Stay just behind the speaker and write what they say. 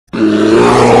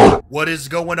What is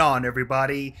going on,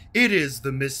 everybody? It is the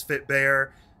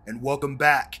Misfitbear, and welcome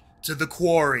back to the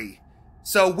Quarry.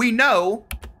 So we know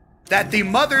that the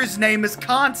mother's name is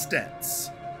Constance,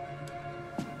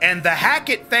 and the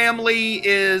Hackett family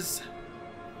is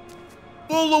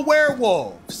full of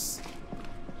werewolves.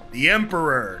 The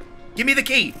Emperor. Give me the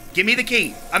key. Give me the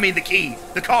key. I mean the key.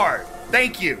 The card.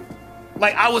 Thank you.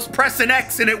 Like, I was pressing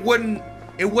X and it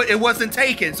wasn't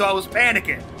taken, so I was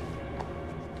panicking.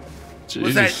 Jeez.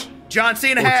 Was that John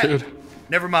Cena hat? Kid.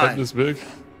 Never mind. Head this big.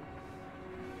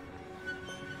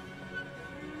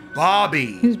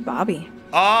 Bobby. Who's Bobby?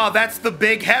 Oh, that's the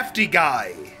big hefty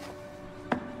guy.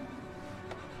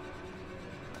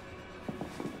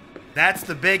 That's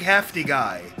the big hefty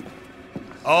guy.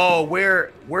 Oh,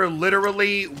 we're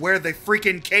literally where the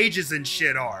freaking cages and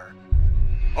shit are.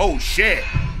 Oh shit.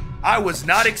 I was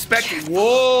not expecting.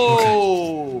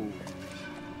 Whoa. Okay.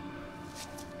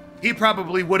 He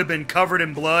probably would have been covered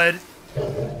in blood.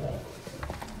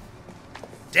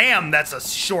 Damn, that's a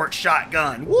short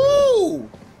shotgun.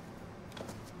 Woo!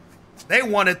 They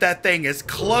wanted that thing as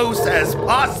close as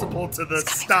possible to the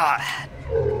stock.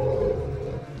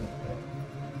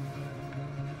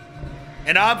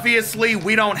 And obviously,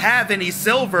 we don't have any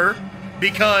silver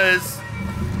because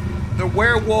the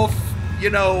werewolf,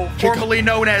 you know, formerly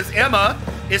known as Emma,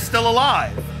 is still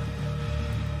alive.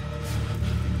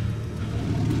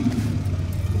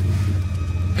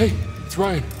 Hey, it's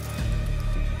Ryan.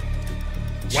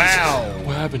 Wow. Jesus,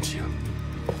 what happened to you?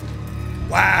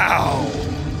 Wow.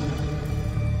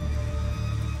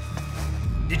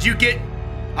 Did you get...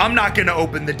 I'm not gonna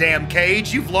open the damn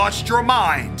cage. You've lost your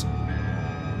mind.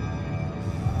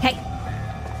 Hey,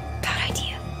 bad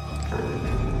idea.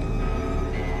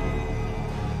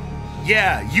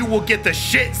 Yeah, you will get the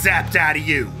shit zapped out of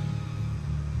you.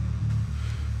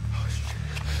 Oh, shit.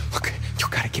 Look, you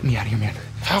gotta get me out of here, man.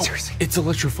 How? Seriously. It's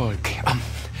electrified. Okay,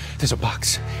 there's a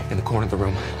box in the corner of the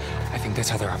room. I think that's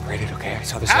how they're operated, okay? I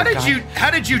saw this How guy.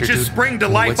 did you just spring to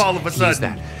life all of a sudden?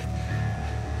 That?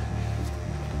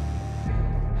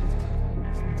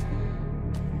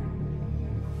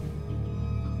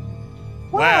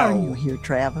 Why are you here,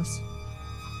 Travis?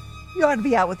 You ought to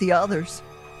be out with the others.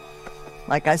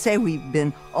 Like I say, we've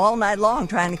been all night long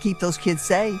trying to keep those kids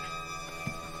safe.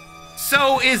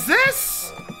 So is this?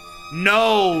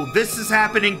 No, this is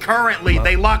happening currently.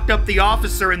 They locked up the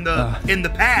officer in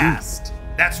the past.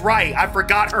 That's right. I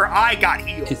forgot her eye got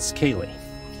healed. It's Kaylee.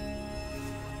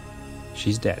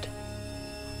 She's dead.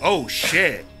 Oh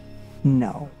shit.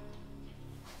 No.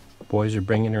 Boys are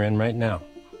bringing her in right now.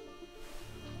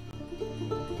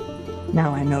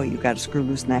 Now I know you got to screw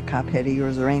loose in that cop head of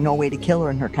yours. There ain't no way to kill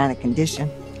her in her kind of condition.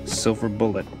 Silver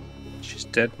bullet. She's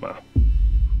dead, Ma.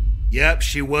 Yep,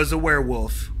 she was a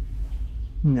werewolf.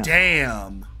 No.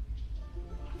 Damn.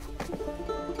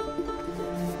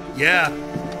 Yeah.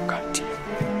 God damn.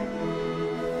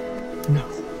 No.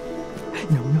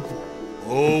 No.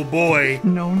 Oh boy.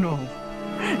 No.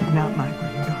 Not my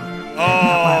granddaughter.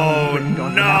 Oh no.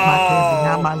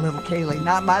 Not my little Kaylee.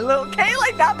 Not my little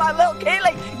Kaylee. Not my little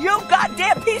Kaylee. You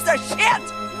goddamn piece of shit.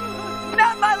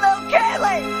 Not my little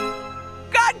Kaylee.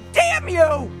 God damn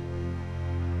you.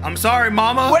 I'm sorry,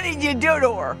 Mama. What did you do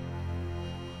to her?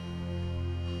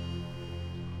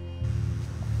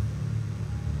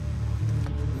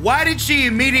 Why did she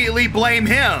immediately blame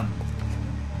him?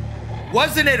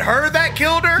 Wasn't it her that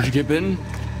killed her? Did you get bitten?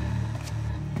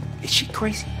 Is she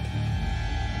crazy?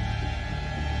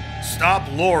 Stop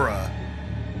Laura.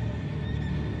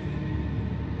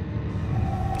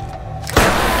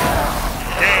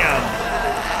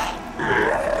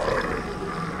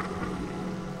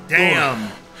 Damn.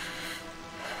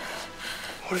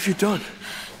 What have you done?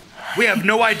 We have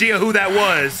no idea who that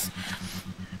was.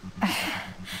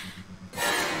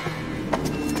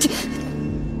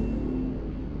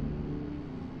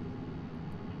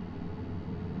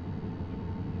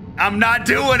 I'm not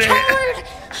doing it.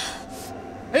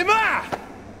 Hey, Ma!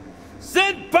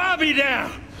 Send Bobby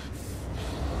down!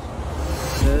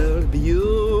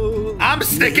 I'm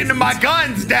sticking to my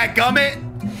guns, dadgummit.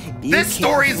 This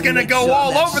story's gonna go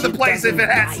all over the place if it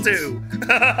has to.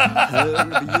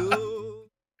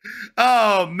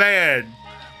 Oh, man.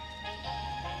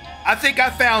 I think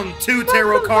I found 2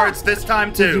 tarot cards this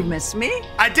time, too. Did you miss me?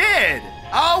 I did.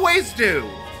 I always do.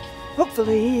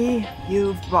 Hopefully,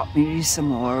 you've brought me some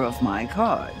more of my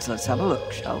cards. Let's have a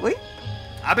look, shall we?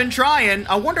 I've been trying.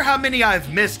 I wonder how many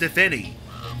I've missed, if any.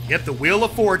 Get the Wheel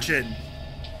of Fortune.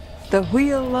 The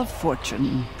Wheel of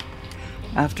Fortune.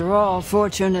 After all,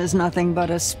 fortune is nothing but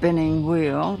a spinning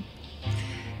wheel.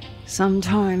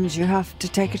 Sometimes you have to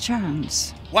take a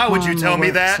chance. Why would you tell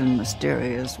me Karma works that? in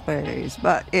mysterious ways,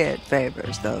 but it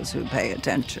favors those who pay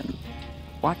attention.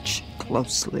 Watch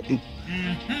closely.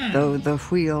 Though the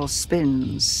wheel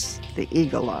spins, the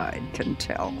eagle-eyed can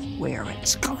tell where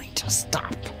it's going to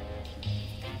stop.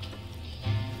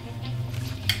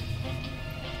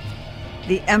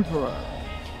 The Emperor.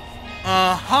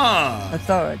 Uh-huh.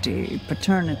 Authority,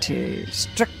 paternity,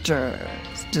 stricter,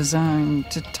 designed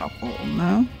to topple,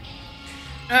 no?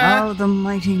 How the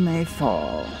mighty may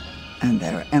fall, and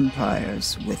their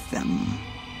empires with them.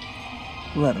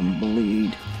 Let them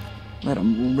bleed. Let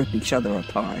them rip each other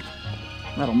apart.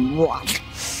 Let them rot.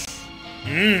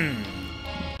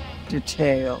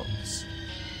 Details.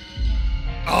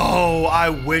 Oh, I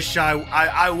wish I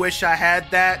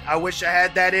had that. I wish I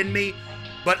had that in me.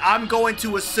 But I'm going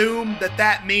to assume that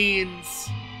that means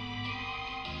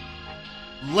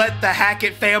let the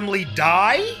Hackett family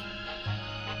die?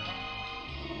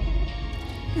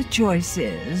 The choice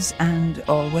is, and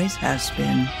always has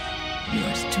been,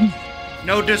 yours to make.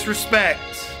 No disrespect.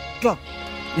 Go.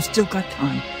 You've still got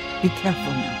time. Be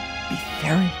careful now. Be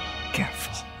very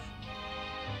careful.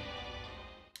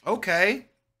 Okay.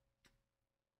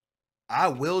 I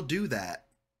will do that.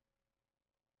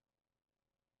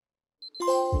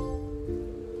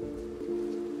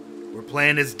 We're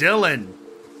playing as Dylan.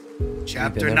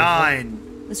 Chapter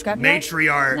 9. The scrapyard?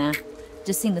 Matriarch. Nah,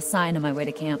 just seen the sign on my way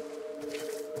to camp.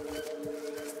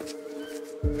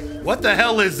 What the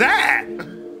hell is that?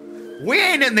 We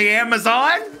ain't in the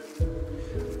Amazon.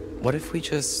 What if we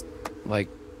just, like,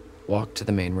 walk to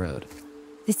the main road?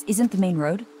 This isn't the main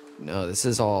road? No, this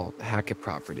is all Hackett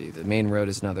property. The main road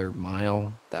is another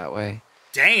mile that way.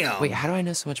 Damn. Wait, how do I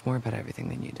know so much more about everything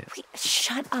than you do? Wait,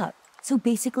 shut up. So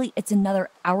basically, it's another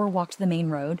hour walk to the main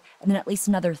road, and then at least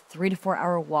another 3 to 4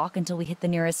 hour walk until we hit the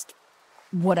nearest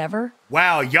whatever.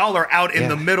 Wow, y'all are out in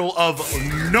the middle of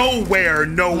nowhere.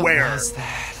 What was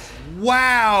that?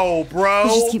 Wow, bro.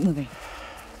 Let's just keep moving.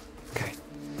 Okay.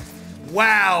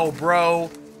 Wow, bro.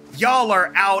 Y'all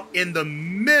are out in the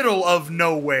middle of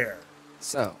nowhere.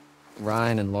 So,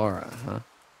 Ryan and Laura, huh?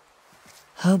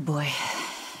 Oh boy.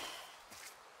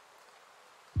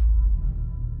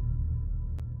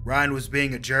 Ryan was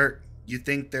being a jerk. You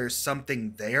think there's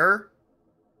something there?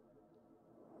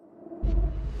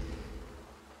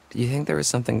 Do you think there was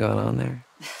something going on there?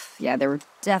 Yeah, there were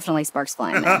definitely sparks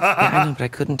flying there. Yeah, I know, but I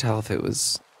couldn't tell if it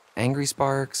was angry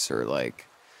sparks or, like,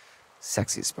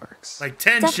 sexy sparks. Like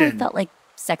Definitely tension. felt like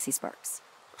sexy sparks.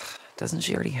 Doesn't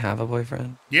she already have a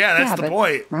boyfriend? Yeah, that's Yeah, the but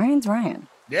point. Ryan's Ryan.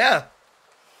 Yeah.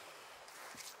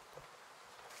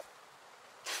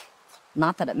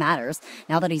 Not that it matters,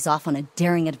 now that he's off on a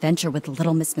daring adventure with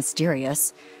Little Miss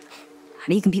Mysterious. How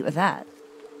do you compete with that?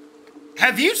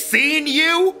 Have you seen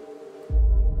you?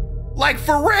 Like,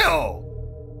 for real?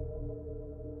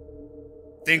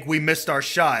 Think we missed our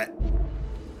shot.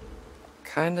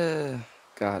 Kinda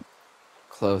got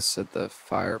close at the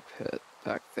fire pit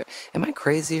back there. Am I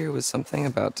crazy or was something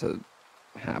about to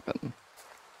happen?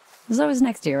 There's always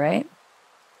next year, right?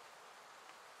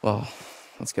 Well,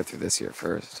 let's get through this year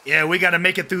first. Yeah, we gotta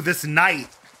make it through this night.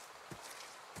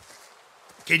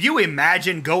 Can you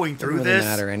imagine going through Doesn't really this?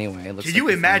 matter anyway. It looks Can like you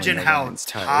we finally imagine know how Ryan's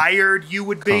tired you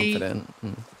would be? confident,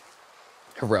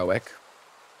 heroic,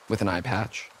 with an eye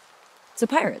patch. So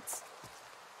pirates.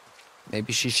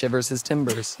 Maybe she shivers his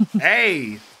timbers.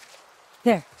 Hey,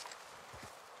 There.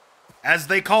 as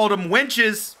they called them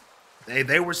winches,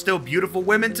 they were still beautiful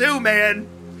women too, man.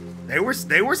 They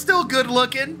were still good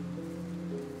looking.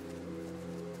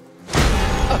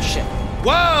 Oh shit!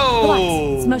 Whoa!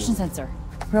 Relax. It's motion sensor.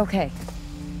 We're okay.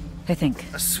 I think.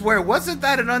 I swear, wasn't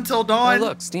that an Until Oh Dawn?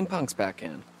 look, steampunk's back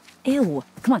in. Ew.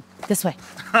 Come on, this way.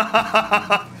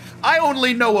 I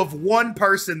only know of one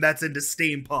person that's into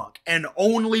steampunk, and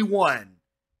only one.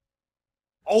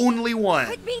 Only one.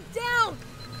 Put me down!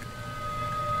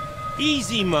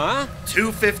 Easy, Ma.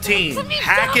 215,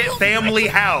 Hackett Family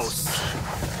House.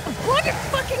 Blow your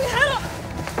fucking head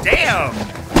up! Damn!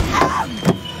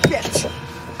 Bitch.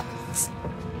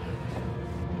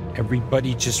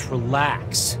 Everybody just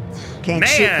relax. Can't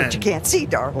shoot Man. what you can't see,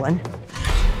 darling.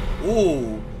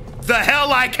 Ooh, the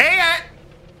hell I can't!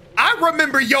 I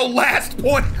remember your last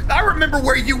point. I remember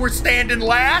where you were standing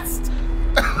last.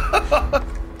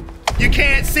 You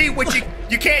can't see what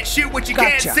you can't shoot what you Gotcha.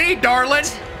 can't see, darling.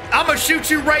 I'm gonna shoot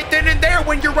you right then and there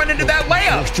when you run into that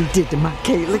lamp. What you did to my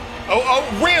Kaylee. Oh,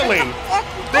 really?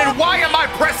 Then why am I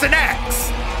pressing X?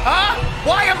 Huh?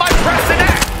 Why am I pressing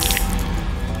X?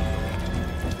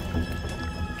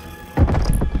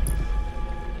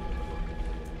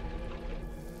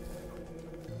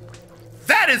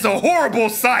 That is a horrible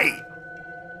sight.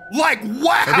 Like,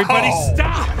 wow. Everybody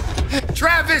stop!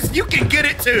 Travis, you can get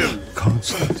it too.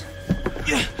 Constance.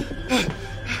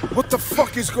 What the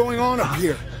fuck is going on up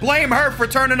here? Blame her for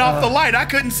turning off the light. I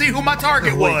couldn't see who my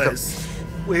target was.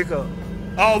 Wake up.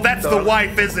 Oh, that's the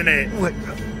wife, isn't it? Wake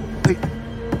up.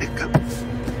 Wake up.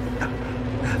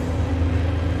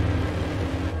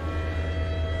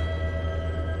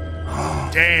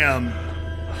 Damn.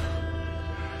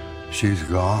 She's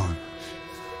gone.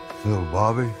 Little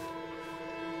Bobby.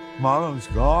 Mama's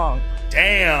gone.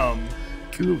 Damn.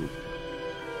 Cool.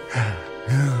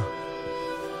 Yeah.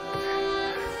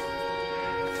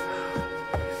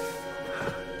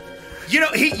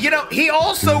 He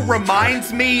also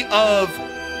reminds me of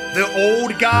the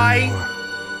old guy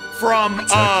from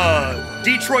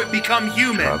Detroit Become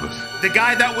Human. Travis. The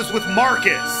guy that was with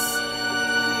Marcus.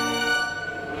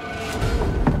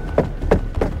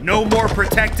 No more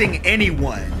protecting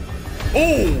anyone.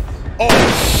 Oh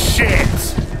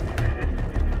shit.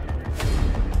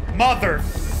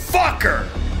 Motherfucker.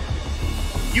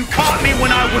 You caught me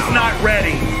when I was not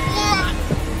ready.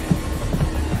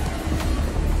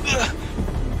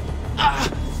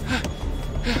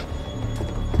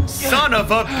 Son of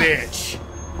a bitch.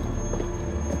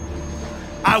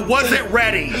 I wasn't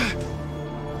ready.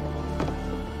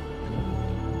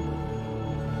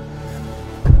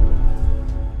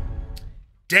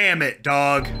 Damn it,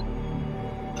 dog.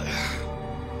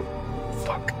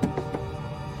 Fuck.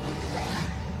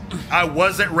 I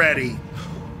wasn't ready.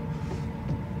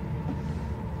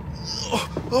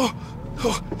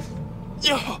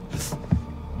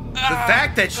 The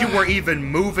fact that you were even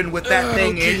moving with that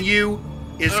thing in you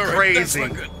is crazy.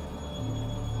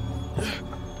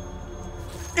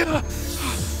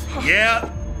 Yeah.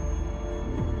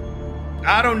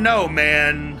 I don't know,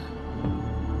 man.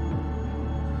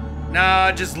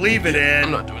 Nah, just leave it in.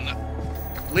 I'm not doing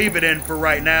that. Leave it in for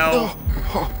right now.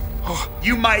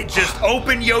 You might just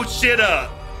open your shit up,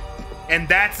 and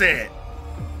that's it.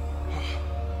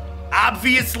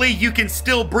 Obviously, you can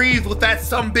still breathe with that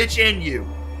sumbitch in you.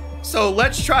 So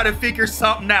let's try to figure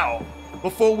something out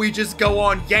before we just go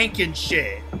on yanking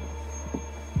shit.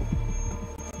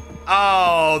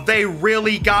 Oh, they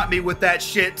really got me with that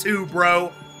shit too,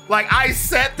 bro. Like, I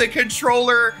set the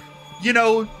controller, you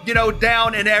know,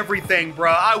 down and everything,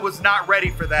 bro. I was not ready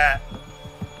for that.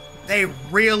 They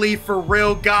really, for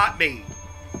real, got me.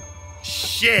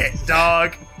 Shit,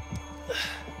 dog.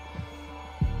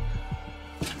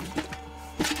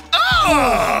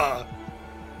 Oh!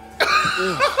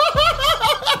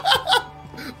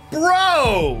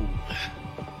 Bro!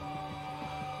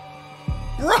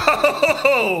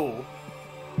 Bro!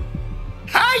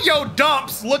 How your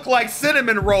dumps look like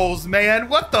cinnamon rolls, man?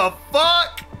 What the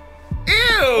fuck?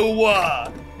 Ew!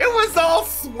 It was all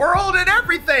swirled and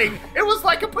everything. It was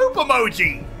like a poop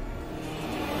emoji.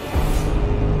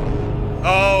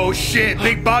 Oh shit,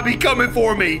 Big Bobby coming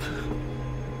for me.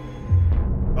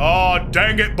 Oh,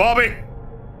 dang it, Bobby.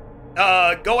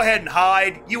 Go ahead and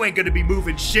hide. You ain't gonna be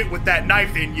moving shit with that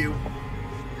knife in you.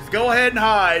 Just go ahead and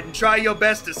hide and try your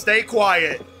best to stay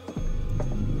quiet.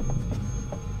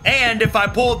 And if I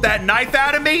pulled that knife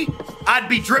out of me, I'd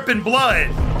be dripping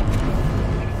blood.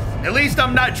 At least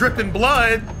I'm not dripping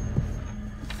blood.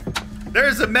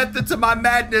 There's a method to my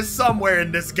madness somewhere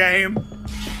in this game.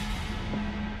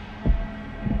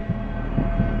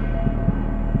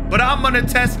 But I'm gonna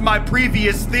test my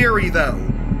previous theory though.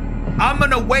 I'm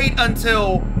gonna wait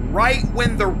until right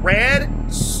when the red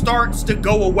starts to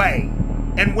go away.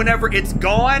 And whenever it's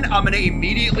gone, I'm gonna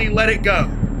immediately let it go.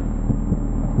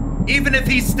 Even if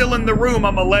he's still in the room,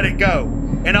 I'm gonna let it go.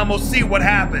 And I'm gonna see what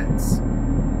happens.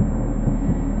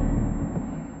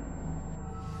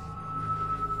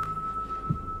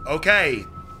 Okay,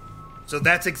 so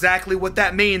that's exactly what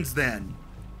that means then.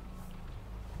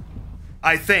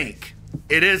 I think.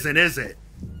 It isn't, is it?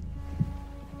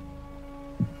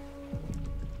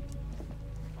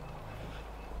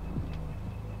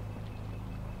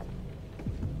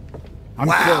 I'm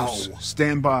close.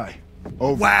 Stand by.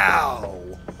 Over. Wow.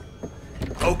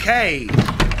 Okay.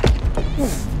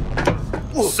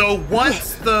 So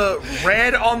once the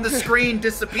red on the screen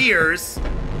disappears,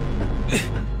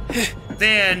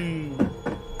 then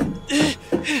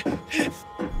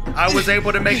I was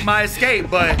able to make my escape,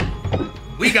 but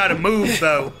we gotta move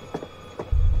though.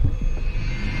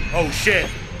 Oh shit.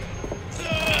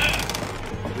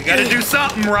 We gotta do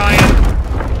something, Ryan.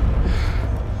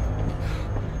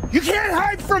 You can't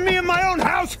hide from me in my own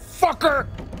house, fucker!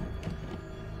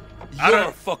 You're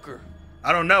a fucker.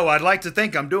 I don't know. I'd like to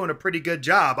think I'm doing a pretty good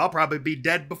job. I'll probably be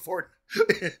dead before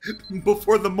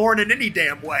before the morning any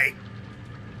damn way.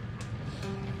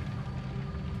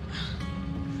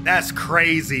 That's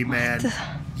crazy, man.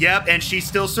 Yep, and she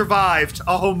still survived.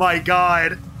 Oh my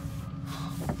god.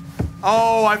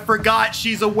 Oh, I forgot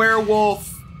she's a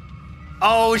werewolf.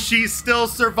 Oh, she still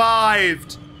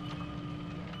survived.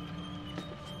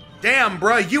 Damn,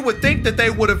 bruh, you would think that they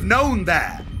would have known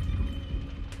that.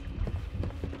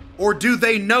 Or do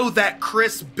they know that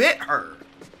Chris bit her?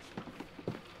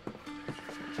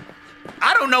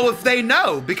 I don't know if they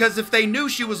know, because if they knew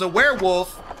she was a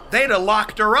werewolf, they'd have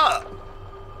locked her up.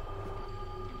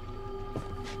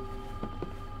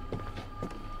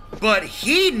 But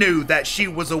he knew that she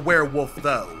was a werewolf,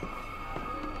 though.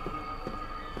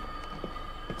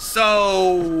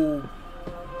 So...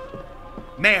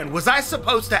 Man, was I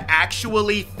supposed to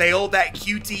actually fail that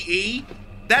QTE?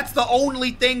 That's the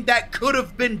only thing that could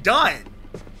have been done.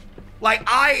 Like,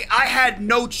 I had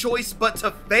no choice but to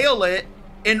fail it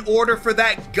in order for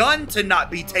that gun to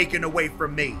not be taken away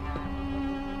from me.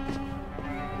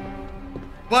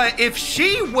 But if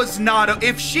she's not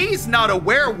a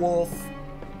werewolf,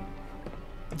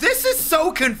 this is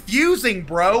so confusing,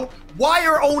 bro. Why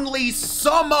are only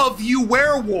some of you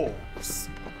werewolves?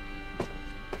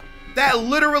 That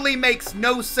literally makes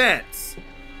no sense.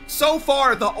 So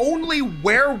far, the only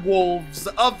werewolves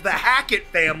of the Hackett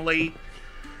family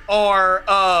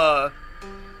are,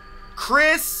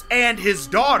 Chris and his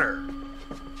daughter.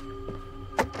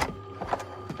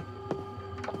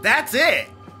 That's it.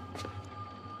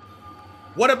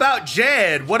 What about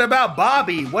Jed? What about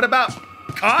Bobby? What about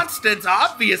Constance?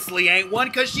 Obviously ain't one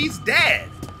because she's dead.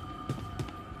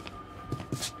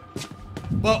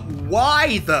 But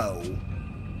why though?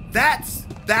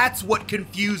 That's what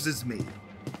confuses me.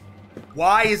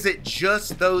 Why is it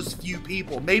just those few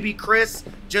people? Maybe Chris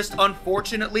just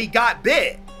unfortunately got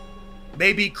bit.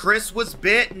 Maybe Chris was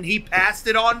bit and he passed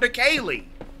it on to Kaylee.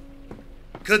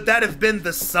 Could that have been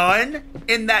the son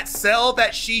in that cell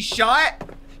that she shot?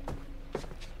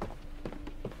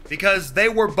 Because they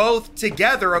were both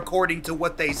together according to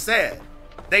what they said.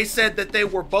 They said that they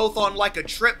were both on like a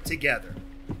trip together.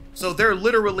 So they're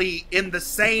literally in the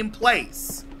same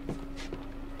place.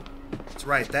 That's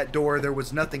right, that door, there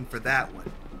was nothing for that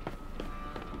one.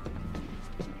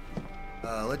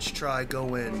 Let's try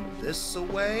going this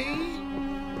way.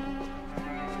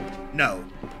 No,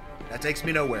 that takes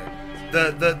me nowhere.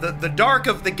 The dark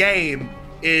of the game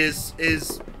is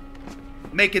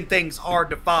making things hard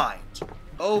to find.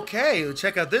 Okay, let's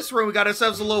check out this room. We got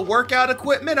ourselves a little workout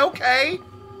equipment. Okay,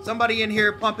 somebody in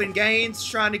here pumping gains,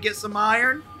 trying to get some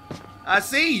iron. I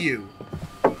see you.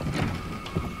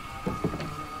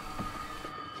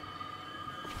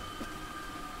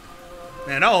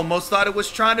 Man, I almost thought it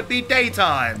was trying to be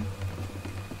daytime.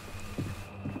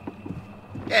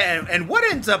 Yeah, and what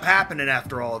ends up happening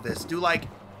after all of this? Do, like,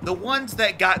 the ones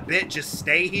that got bit just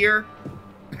stay here?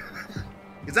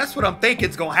 Because that's what I'm thinking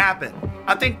is going to happen.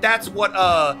 I think that's what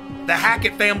the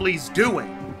Hackett family's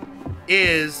doing.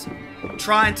 Is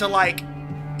trying to, like,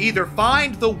 either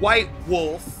find the white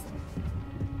wolf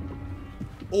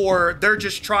or they're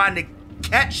just trying to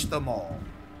catch them all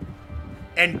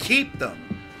and keep them.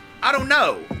 I don't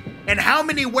know. And how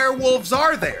many werewolves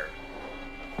are there?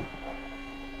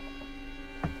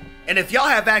 And if y'all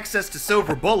have access to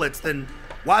silver bullets, then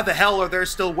why the hell are there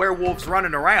still werewolves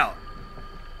running around?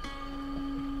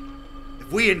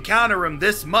 If we encounter them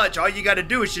this much, all you gotta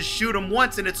do is just shoot them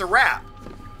once and it's a wrap.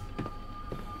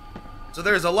 So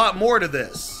there's a lot more to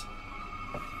this.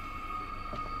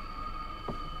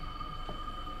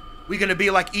 We gonna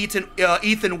be like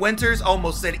Ethan Winters?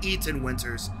 Almost said Ethan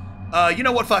Winters. You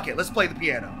know what? Fuck it. Let's play the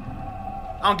piano.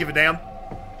 I don't give a damn.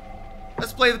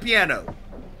 Let's play the piano.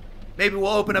 Maybe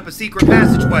we'll open up a secret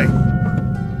passageway.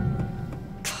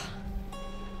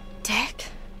 Dick?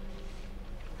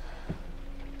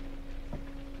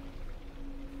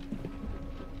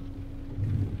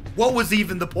 What was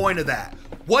even the point of that?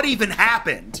 What even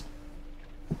happened?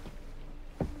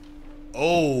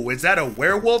 Oh, is that a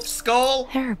werewolf skull?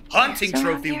 Hunting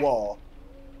trophy wall.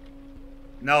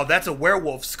 No, that's a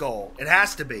werewolf skull. It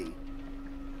has to be.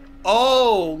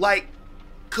 Oh, like,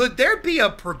 could there be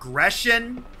a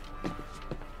progression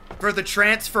for the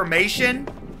transformation?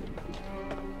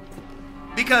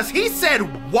 Because he said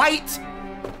white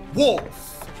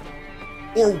wolf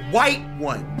or white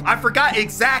one. I forgot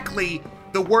exactly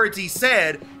the words he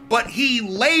said, but he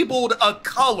labeled a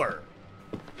color.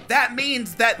 That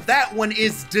means that that one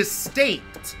is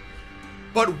distinct.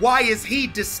 But why is he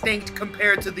distinct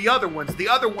compared to the other ones? The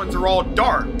other ones are all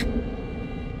dark.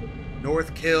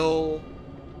 Northkill.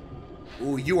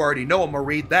 Ooh, you already know I'm gonna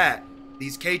read that.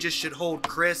 These cages should hold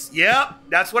Chris. Yep,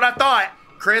 that's what I thought.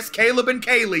 Chris, Caleb, and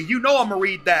Kaylee. You know I'm gonna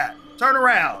read that. Turn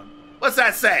around. What's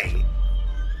that say?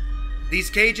 These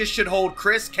cages should hold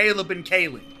Chris, Caleb, and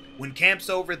Kaylee. When camp's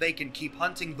over, they can keep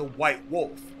hunting the white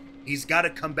wolf. He's got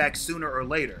to come back sooner or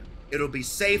later. It'll be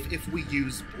safe if we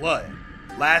use blood.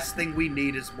 Last thing we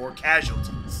need is more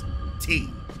casualties. T.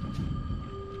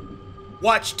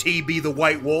 Watch T be the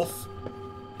white wolf.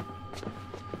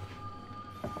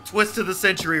 Twist of the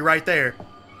century right there.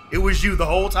 It was you the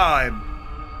whole time.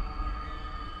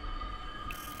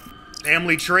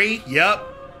 Family tree? Yep.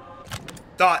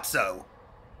 Thought so.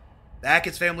 The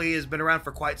Hackett's family has been around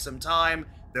for quite some time,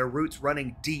 their roots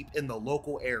running deep in the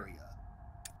local area.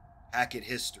 Hackett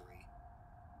history.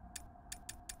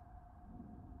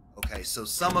 Okay, so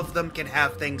some of them can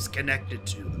have things connected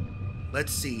to them.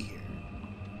 Let's see here.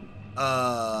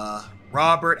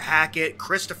 Robert Hackett,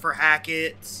 Christopher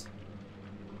Hackett.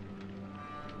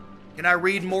 Can I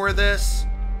read more of this?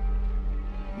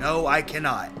 No, I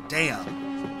cannot.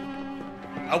 Damn.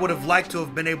 I would have liked to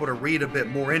have been able to read a bit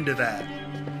more into that.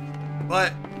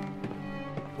 But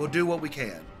we'll do what we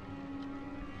can.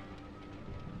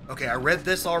 Okay, I read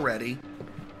this already.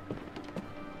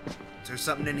 Is there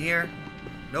something in here?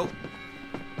 Nope.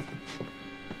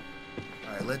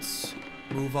 Alright, let's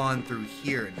move on through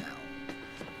here now.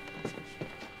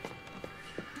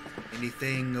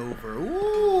 Anything over?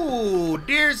 Ooh,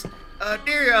 deer statue.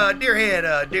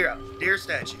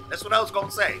 That's what I was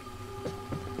gonna say.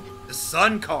 The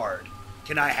sun card.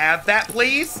 Can I have that,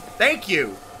 please? Thank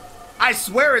you. I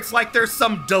swear it's like there's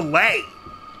some delay.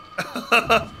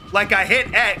 Like I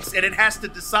hit X and it has to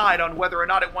decide on whether or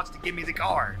not it wants to give me the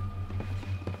card.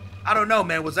 I don't know,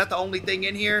 man. Was that the only thing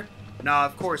in here? Nah,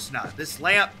 of course not. This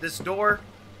lamp, this door.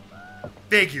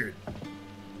 Figured.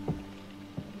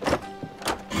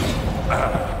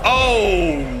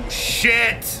 Oh,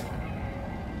 shit.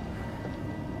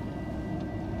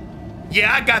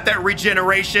 Yeah, I got that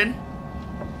regeneration.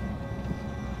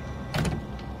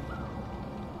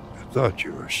 I thought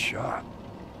you were shot.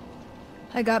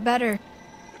 I got better.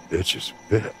 The bitch is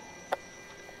bit.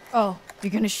 Oh,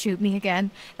 you're gonna shoot me again?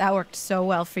 That worked so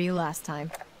well for you last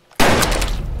time.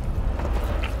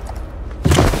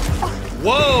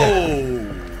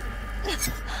 Whoa!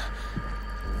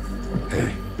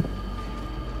 Hey.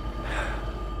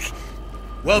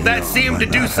 Well, that seemed to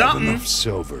do something. Enough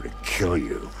silver to kill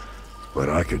you, but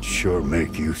I could sure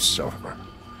make you suffer.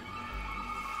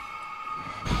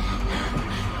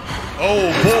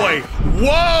 Oh boy!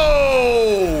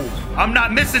 Whoa! I'm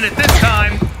not missing it this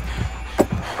time.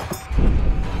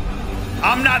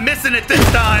 I'm not missing it this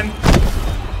time.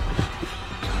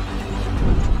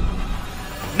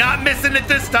 Not missing it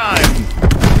this time.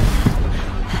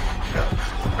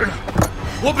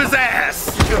 Whoop his ass.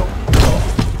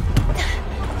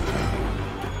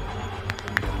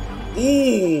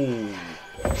 Ooh.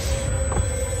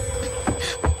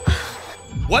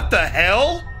 What the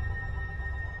hell?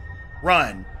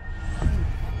 Run.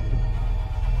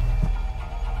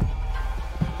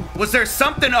 Was there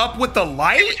something up with the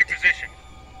light? What's your position?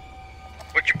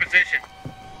 What's your position?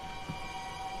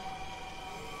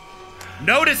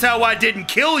 Notice how I didn't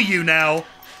kill you now.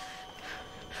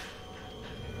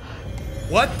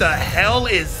 What the hell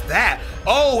is that?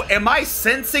 Oh, am I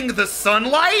sensing the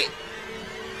sunlight?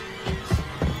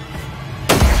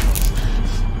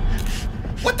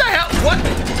 What the hell?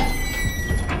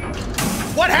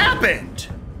 What happened?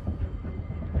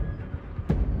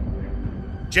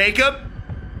 Jacob?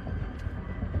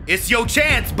 It's your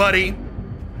chance, buddy.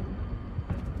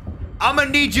 I'm gonna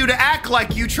need you to act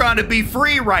like you trying to be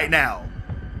free right now.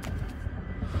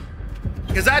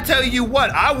 Because I tell you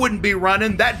what, I wouldn't be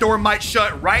running. That door might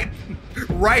shut right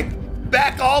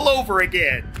back all over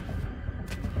again.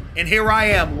 And here I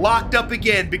am, locked up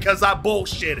again because I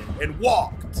bullshitted and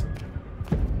walked.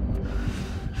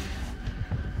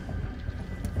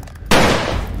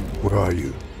 Where are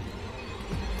you?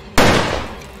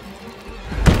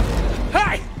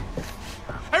 Hey!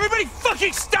 Everybody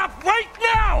fucking stop right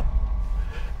now!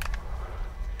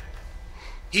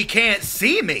 He can't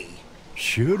see me.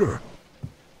 Shoot her.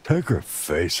 Take her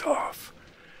face off.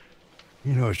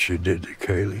 You know what she did to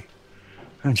Kaylee?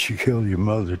 And she killed your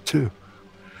mother, too.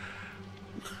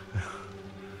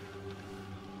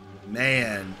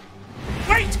 Man.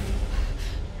 Wait!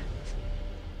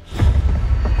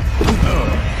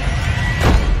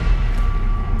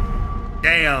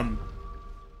 Damn.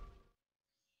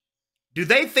 Do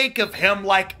they think of him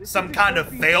like some kind of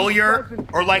failure?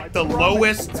 Or like the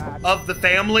lowest of the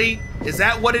family? Is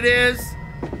that what it is?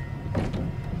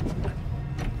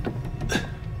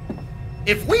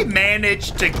 If we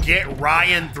manage to get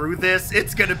Ryan through this,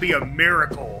 it's gonna be a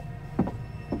miracle.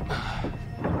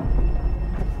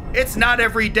 It's not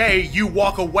every day you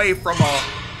walk away from a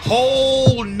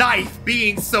whole knife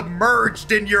being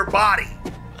submerged in your body.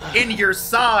 in your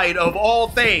side of all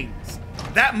things.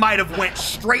 That might have went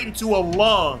straight into a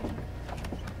lung.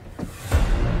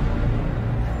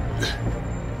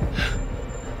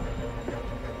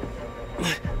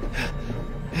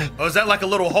 Oh, is that like a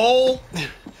little hole?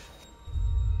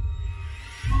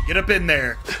 Get up in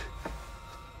there.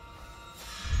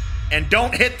 And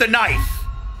don't hit the knife.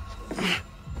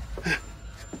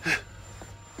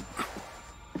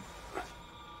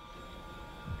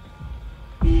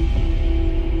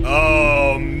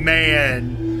 Oh,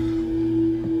 man.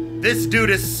 This dude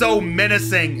is so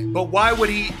menacing, but why would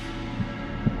he...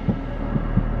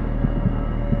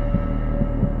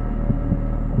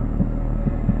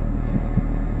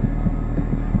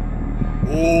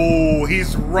 Oh,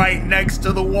 he's right next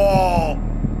to the wall.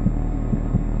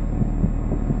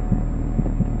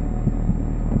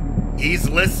 He's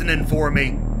listening for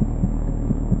me.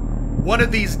 One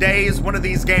of these days, one of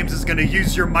these games is gonna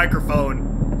use your microphone.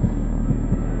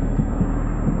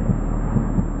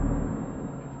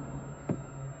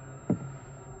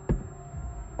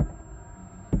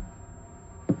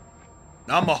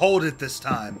 I'ma hold it this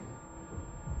time.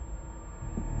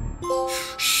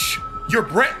 Shh! You're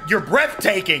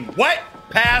breathtaking. What?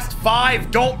 Past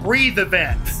 5 don't breathe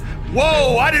events.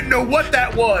 Whoa, I didn't know what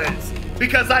that was.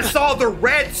 Because I saw the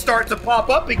red start to pop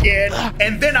up again,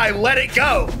 and then I let it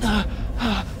go.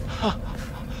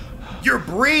 You're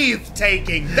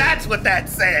breathtaking. That's what that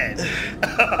said.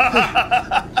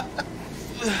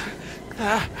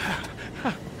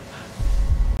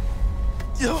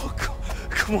 Yo,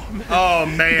 come on, man. Oh,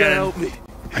 man. You gotta help me.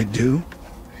 I do?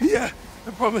 Yeah,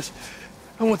 I promise.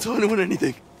 I won't tell anyone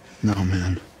anything. No,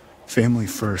 man. Family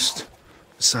first.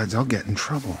 Besides, I'll get in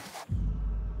trouble.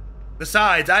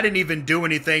 Besides, I didn't even do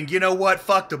anything. You know what?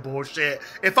 Fuck the bullshit.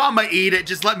 If I'ma eat it,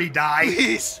 just let me die.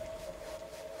 Please.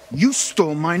 You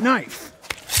stole my knife.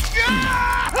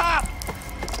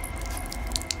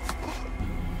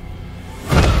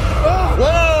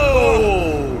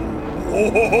 Whoa!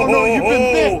 Oh no, you've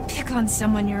been bit. Pick on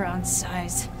someone your own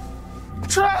size.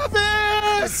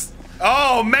 Travis!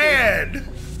 Oh, man!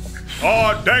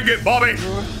 Oh, dang it, Bobby!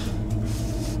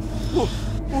 Whoa,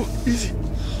 whoa, easy,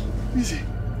 easy.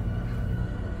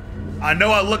 I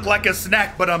know I look like a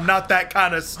snack, but I'm not that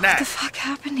kind of snack. What the fuck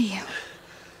happened to you?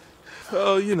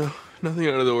 Oh, you know, nothing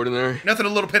out of the ordinary. Nothing, a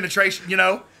little penetration, you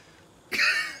know?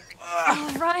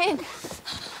 Oh, Ryan.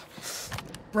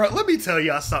 Bro, let me tell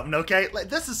y'all something, okay? Like,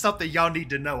 this is something y'all need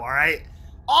to know, all right?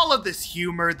 All of this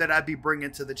humor that I be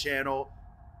bringing to the channel,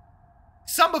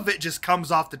 some of it just comes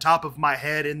off the top of my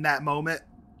head in that moment.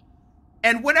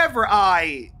 And whenever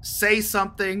I say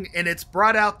something and it's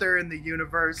brought out there in the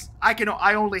universe, I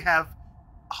only have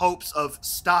hopes of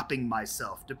stopping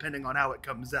myself depending on how it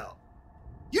comes out.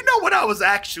 You know what I was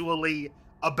actually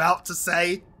about to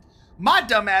say? My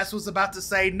dumbass was about to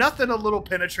say nothing a little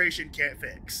penetration can't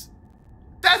fix.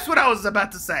 That's what I was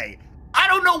about to say. I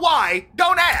don't know why.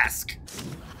 Don't ask.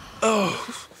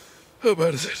 Oh, how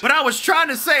bad is it? But I was trying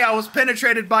to say I was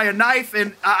penetrated by a knife,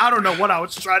 and I don't know what I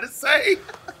was trying to say.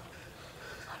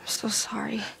 I'm so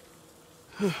sorry.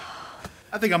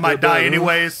 I think I might die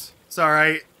anyways. It's all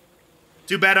right.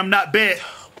 Too bad I'm not bit.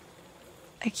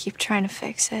 I keep trying to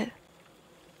fix it.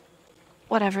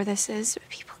 Whatever this is,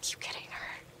 people keep getting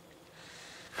hurt.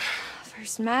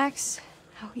 First Max,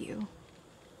 now you.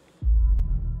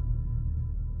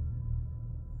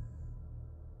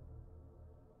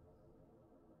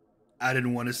 I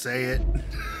didn't want to say it.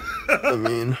 I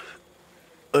mean,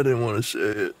 I didn't want to say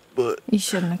it, but... You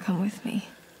shouldn't have come with me.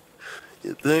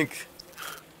 You think?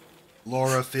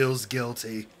 Laura feels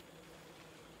guilty.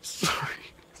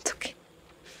 Sorry. It's okay.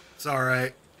 It's all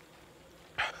right.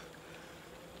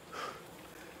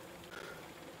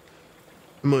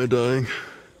 Am I dying?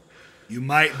 You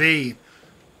might be.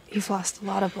 You've lost a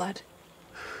lot of blood.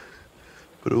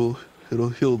 But it'll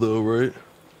heal though, right?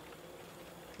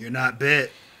 You're not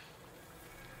bit.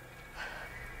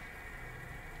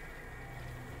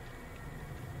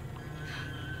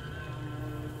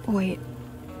 Wait.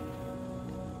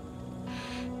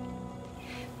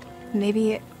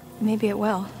 Maybe it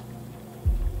will.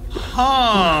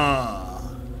 Huh.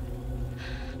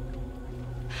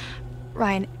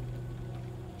 Ryan,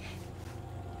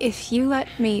 if you let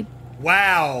me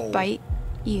bite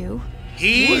you.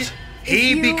 He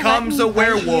becomes a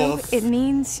werewolf. It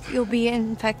means you'll be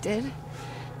infected,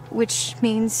 which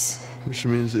means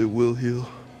it will heal.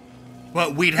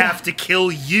 But we'd have to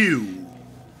kill you.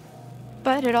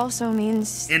 But it also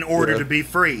means in order to be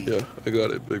free. Yeah, I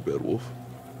got it, Big Bad Wolf.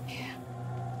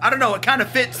 I don't know, it kind of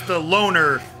fits the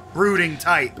loner, brooding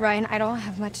type. Ryan, I don't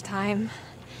have much time.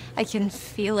 I can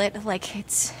feel it like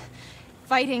it's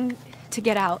fighting to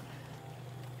get out.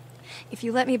 If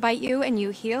you let me bite you and you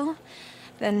heal,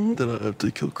 then I have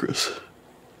to kill Chris.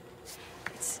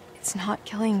 It's not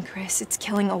killing Chris, it's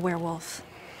killing a werewolf.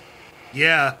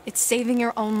 Yeah. It's saving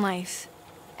your own life.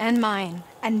 And mine.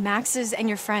 And Max's and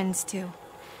your friends, too.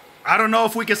 I don't know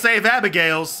if we can save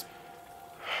Abigail's.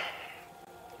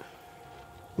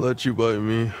 Let you bite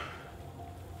me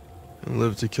and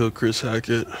live to kill Chris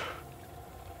Hackett,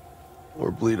 or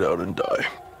bleed out and die.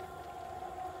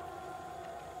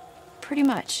 Pretty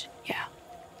much, yeah.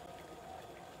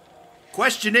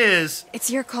 Question is... It's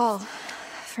your call,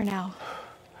 for now.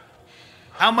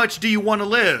 How much do you want to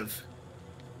live?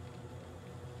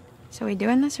 So we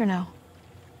doing this or no?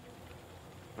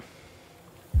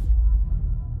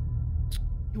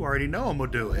 You already know I'm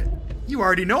gonna do it. You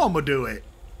already know I'm gonna do it.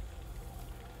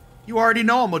 You already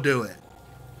know I'm gonna do it.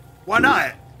 Why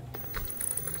not?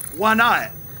 Why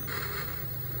not?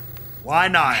 Why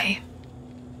not? Okay.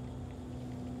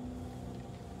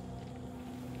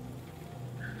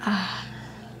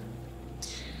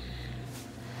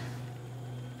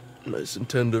 Nice and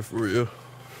tender for you.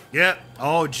 Yep,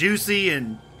 all juicy,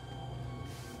 and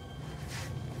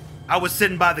I was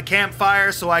sitting by the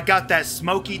campfire, so I got that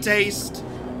smoky taste.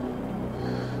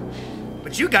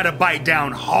 But you gotta bite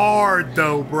down hard,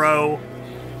 though, bro.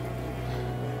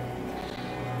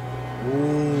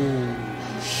 Ooh,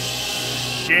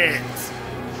 shit.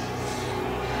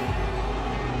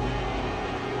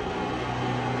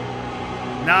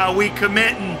 Nah, we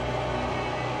committing.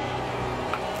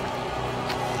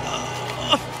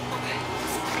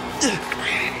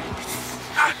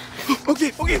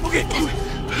 Okay.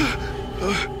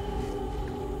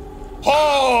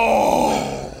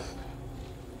 Oh!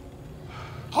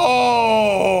 Oh!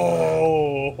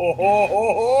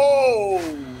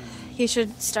 You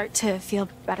should start to feel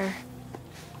better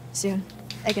soon,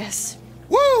 I guess.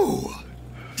 Woo!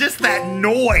 Just that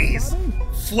noise.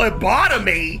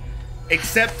 Phlebotomy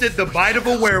accepted the bite of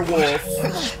a werewolf.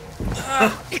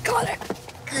 You got it.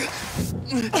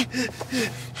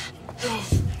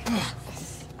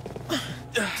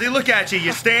 See, look at you.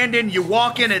 You're standing, you're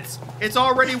walking. It's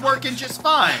already working just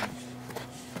fine.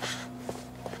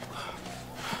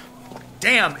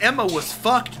 Damn, Emma was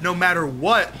fucked no matter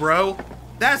what, bro.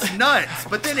 That's nuts.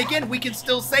 But then again, we can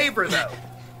still save her, though.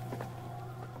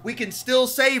 We can still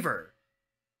save her.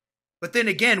 But then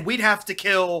again, we'd have to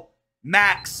kill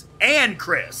Max and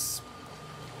Chris.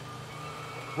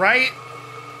 Right?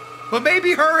 But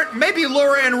maybe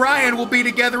Laura and Ryan will be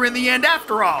together in the end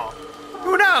after all.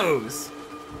 Who knows?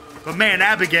 But man,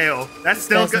 Abigail, that's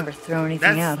still never throw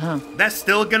anything out, huh? That's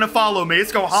still gonna follow me.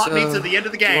 It's gonna haunt me to the end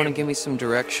of the game. Do you want to give me some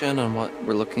direction on what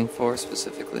we're looking for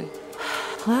specifically?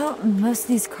 Well, most of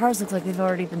these cars look like they've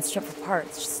already been stripped for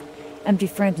parts. Just empty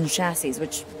frames and chassis,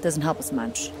 which doesn't help us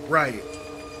much. Right.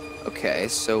 Okay,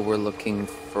 so we're looking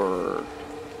for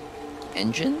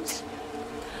engines?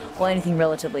 Well, anything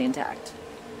relatively intact.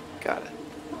 Got it.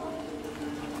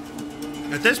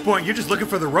 At this point, you're just looking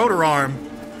for the rotor arm.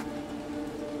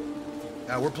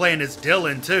 We're playing as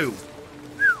Dylan, too.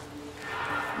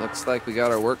 Looks like we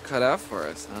got our work cut out for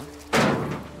us, huh?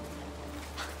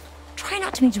 Try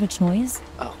not to make too much noise.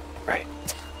 Oh, right.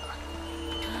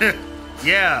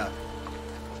 Yeah.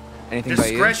 Anything by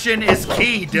you? Discretion is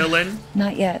key, Dylan.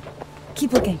 Not yet.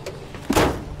 Keep looking.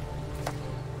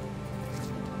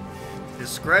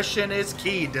 Discretion is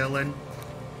key, Dylan.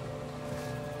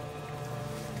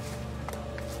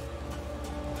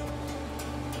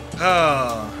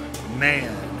 Oh,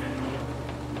 man.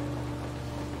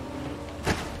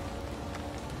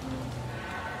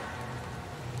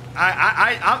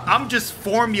 I'm just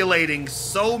formulating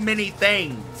so many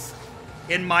things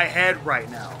in my head right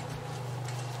now.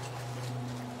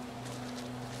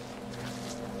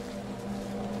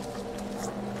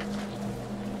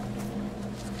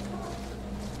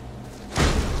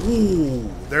 Ooh,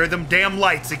 there are them damn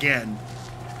lights again.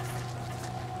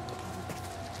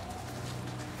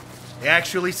 They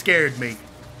actually scared me.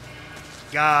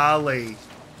 Golly.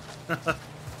 Alright,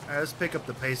 let's pick up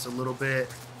the pace a little bit.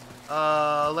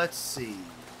 Let's see.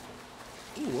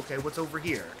 Ooh, okay, what's over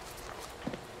here?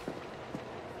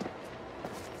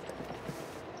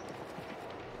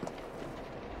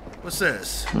 What's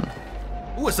this?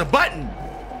 Ooh, it's a button!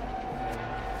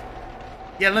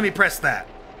 Yeah, let me press that.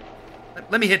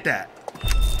 Let me hit that.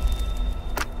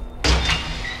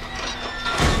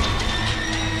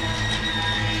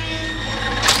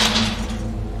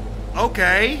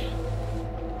 Okay.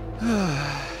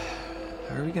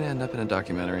 Are we gonna end up in a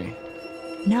documentary?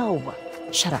 No.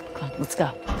 Shut up. Come on, let's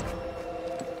go.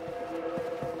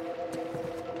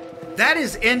 That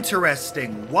is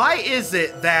interesting. Why is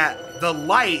it that the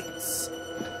lights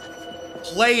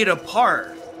played a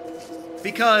part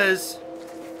Because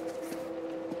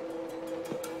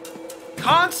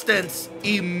Constance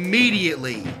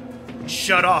immediately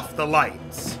shut off the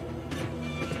lights.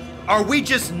 Are we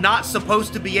just not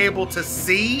supposed to be able to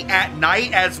see at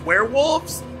night as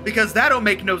werewolves? Because that don't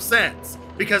make no sense.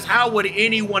 Because how would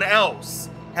anyone else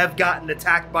have gotten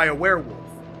attacked by a werewolf?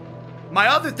 My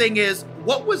other thing is,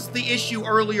 what was the issue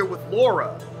earlier with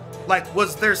Laura? Like,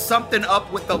 was there something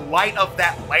up with the light of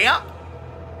that lamp?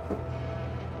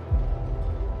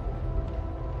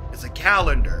 It's a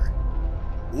calendar.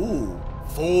 Ooh,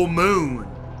 full moon.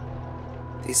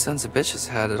 These sons of bitches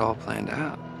had it all planned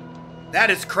out. That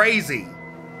is crazy.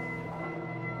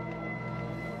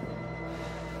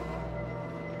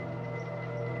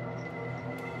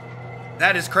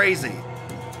 That is crazy.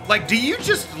 Like, do you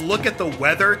just look at the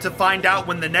weather to find out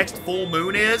when the next full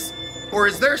moon is? Or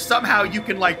is there somehow you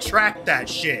can, like, track that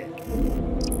shit?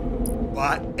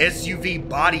 What? SUV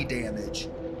body damage.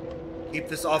 Keep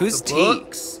this off Who's the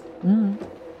books.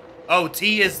 Oh,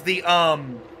 T is the,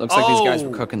 Looks like these guys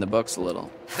were cooking the books a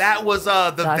little. That was,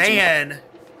 the van.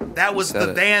 That was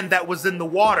the van that was in the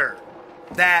water.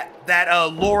 That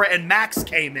Laura and Max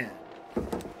came in.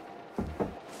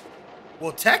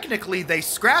 Well, technically, they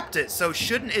scrapped it, so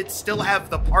shouldn't it still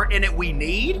have the part in it we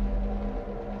need?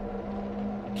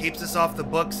 Keeps us off the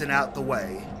books and out the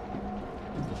way.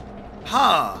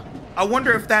 Huh. I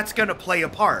wonder if that's gonna play a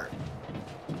part.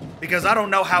 Because I don't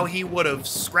know how he would have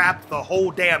scrapped the whole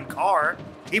damn car.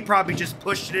 He probably just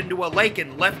pushed it into a lake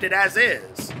and left it as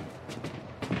is.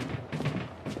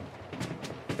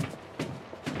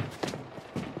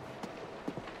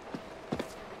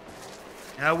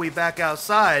 Now we back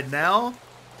outside now.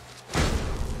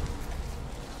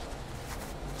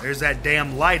 There's that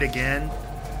damn light again.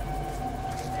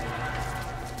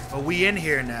 But we in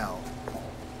here now.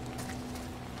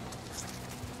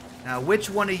 Now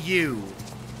which one of you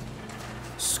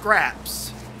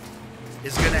scraps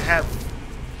is gonna have...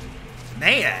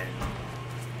 Man,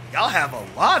 y'all have a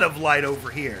lot of light over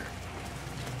here.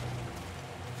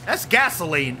 That's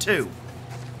gasoline too.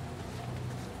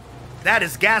 That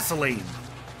is gasoline.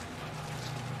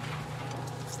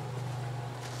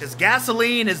 Because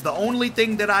gasoline is the only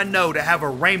thing that I know to have a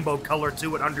rainbow color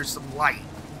to it under some light.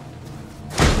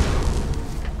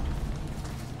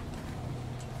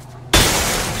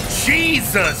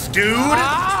 Jesus, dude!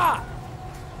 Ah!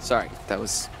 Sorry, that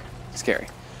was scary.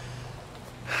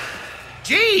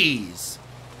 Jeez!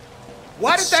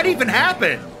 Why did that even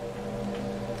happen?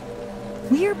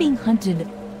 We are being hunted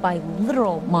by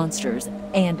literal monsters,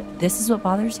 and this is what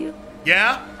bothers you?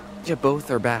 Yeah? Yeah, both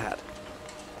are bad.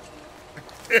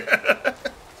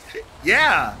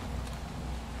 Yeah.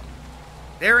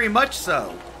 Very much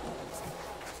so.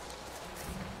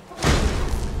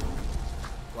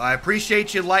 Well, I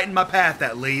appreciate you lighting my path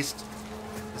at least.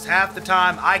 Because half the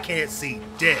time I can't see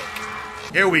dick.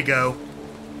 Here we go.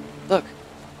 Look.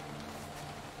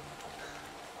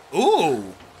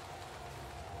 Ooh.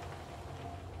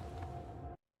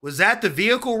 Was that the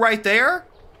vehicle right there?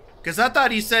 Because I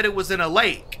thought he said it was in a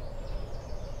lake.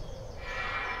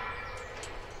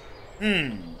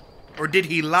 Or did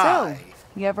he lie? So,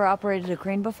 you ever operated a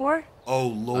crane before? Oh,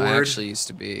 Lord. I actually used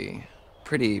to be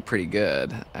pretty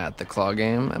good at the claw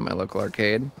game at my local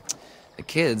arcade. The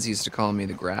kids used to call me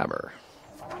the grabber.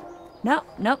 Nope.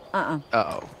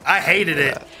 Uh-oh. I hated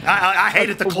it. I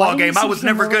hated the claw game. I was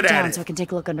never good at it. So I can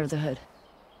take a look under the hood.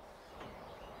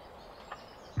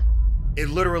 It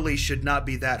literally should not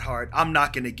be that hard. I'm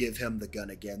not going to give him the gun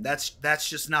again. That's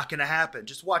just not going to happen.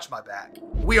 Just watch my back.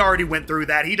 We already went through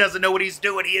that. He doesn't know what he's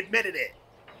doing. He admitted it.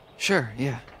 Sure,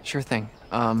 yeah, sure thing.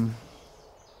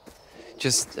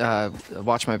 Just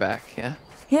watch my back, yeah?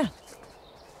 Yeah.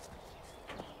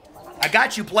 I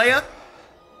got you, playa.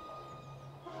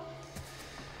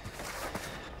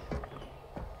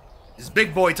 It's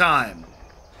big boy time.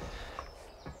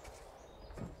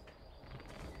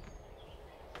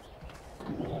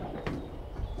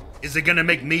 Is it gonna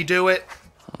make me do it?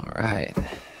 All right.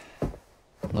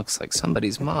 Looks like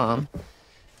somebody's mom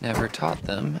never taught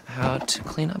them how to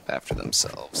clean up after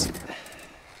themselves.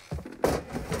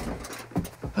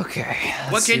 Okay.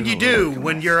 What can you do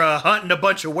when you're hunting a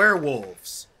bunch of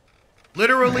werewolves?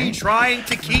 Literally trying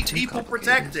to keep people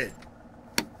protected.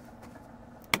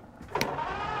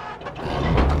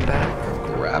 Welcome back,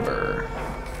 grabber.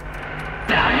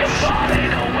 Now you're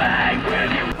falling away,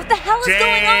 will you? What the hell is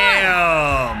going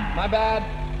on? My bad.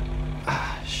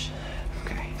 Ah, shit.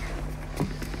 Okay.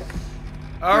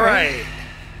 All right.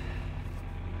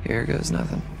 Here goes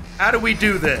nothing. How do we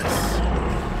do this?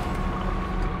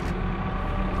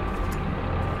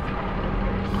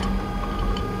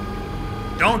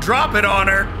 Don't drop it on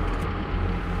her.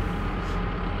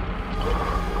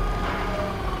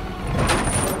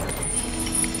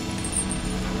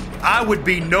 I would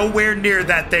be nowhere near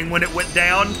that thing when it went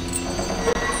down.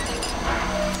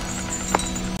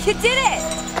 You did it!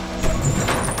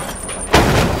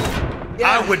 Yeah,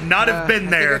 I would not have been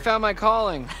there. I think I found my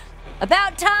calling.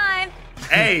 About time!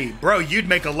 Hey, bro, you'd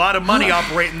make a lot of money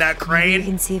operating that Maybe crane. we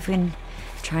can see if we can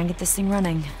try and get this thing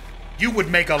running. You would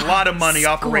make a lot of money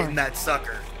Score. operating that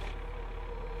sucker.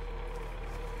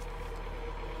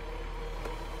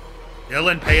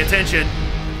 Dylan, pay attention.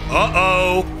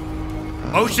 Uh-oh.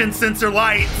 Motion sensor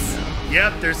lights.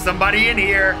 Yep, there's somebody in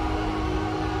here.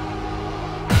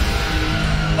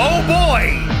 Oh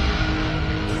boy!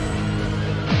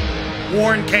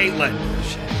 Warn Caitlin.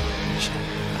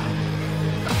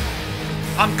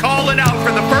 I'm calling out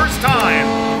for the first time.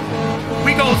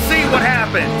 We gonna see what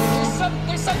happens.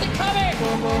 There's something coming!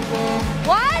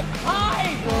 What?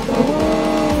 Hi!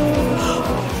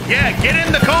 Yeah, get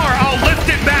in the car. I'll lift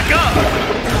it back up.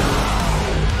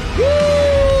 Woo!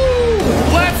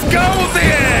 Let's go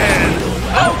then.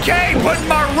 Okay, put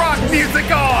my rock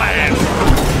music on.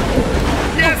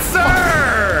 Yes,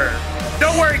 sir.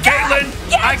 Don't worry, Caitlin.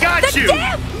 I got you.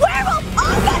 Damn werewolf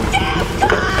on the damn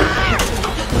car!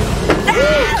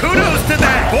 Woo! Kudos to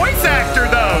that voice actor,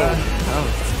 though.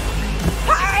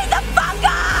 Hurry the fuck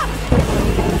up!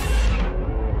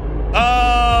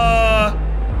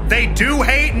 They do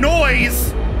hate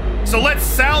noise, so let's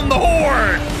sound the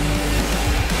horn.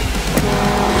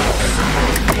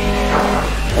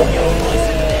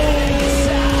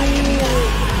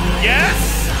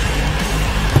 Yes?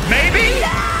 Maybe?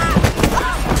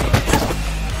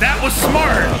 That was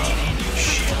smart.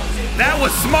 That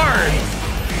was smart.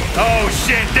 Oh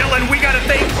shit, Dylan, we gotta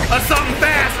think of something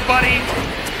fast, buddy.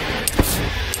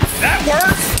 That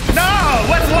works? No,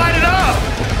 let's light it up.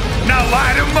 Now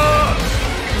light him up.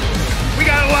 We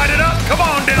gotta light it up. Come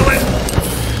on, Dylan.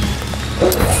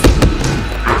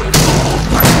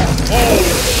 Oh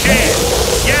shit.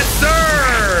 Yes,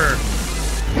 sir.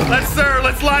 Let's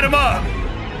light him up.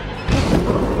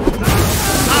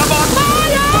 I'm on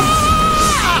fire!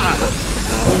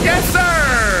 Yes,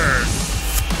 sir.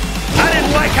 I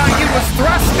didn't like how you was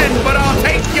thrusting, but I'll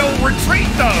take your retreat,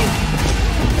 though.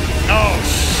 Oh,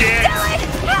 shit. Dylan,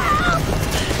 help!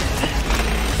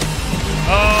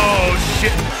 Oh,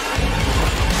 shit.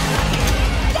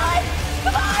 Dylan,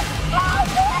 come on, help,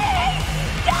 please!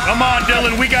 Come on,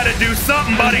 Dylan. We got to do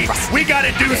something, buddy. We got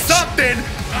to do something.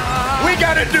 We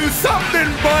got to do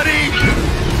something, buddy.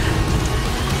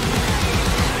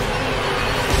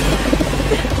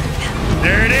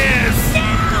 There it is.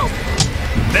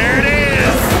 There it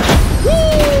is.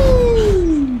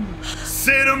 Woo!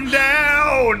 Sit him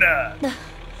down.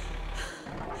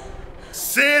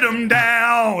 Sit him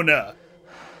down.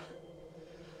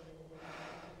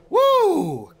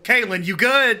 Woo! Caitlin, you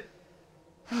good?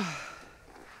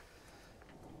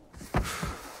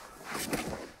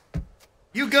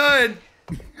 You good?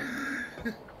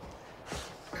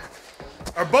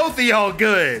 Are both of y'all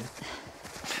good?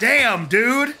 Damn,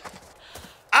 dude.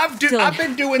 I've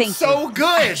been doing so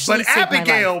good, but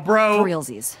Abigail, bro. For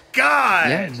realsies. God.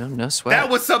 Yeah, no sweat. That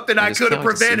was something I just could have can't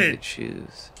wait to see prevented. you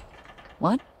choose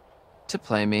What? to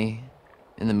play me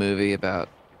in the movie about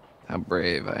how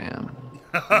brave I am.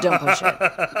 Don't push it.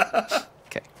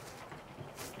 Okay.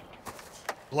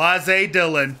 Blase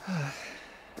Dylan.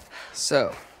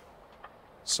 So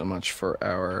much for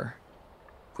our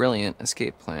brilliant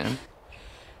escape plan.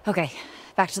 Okay,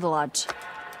 back to the lodge.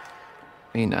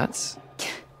 Are you nuts?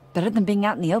 Better than being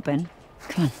out in the open.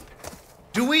 Come on.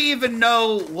 Do we even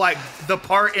know, like, the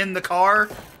part in the car?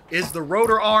 Is the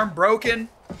rotor arm broken?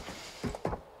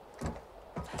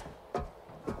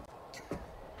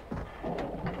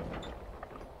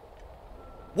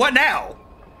 What now?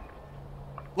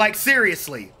 Like,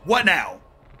 seriously, what now?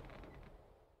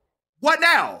 What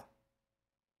now?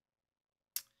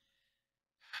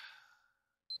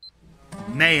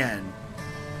 Man.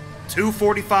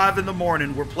 2:45 in the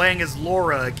morning, we're playing as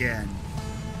Laura again.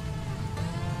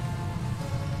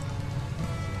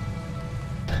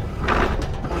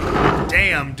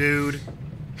 Damn, dude.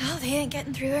 Oh, they ain't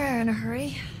getting through there in a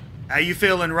hurry. How you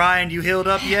feeling, Ryan? You healed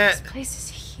up yet? This place is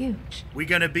huge. We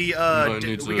gonna be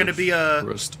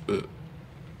rest a bit.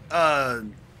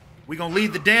 We gonna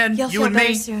leave the den, You'll you feel and better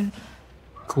me? soon.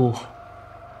 Cool.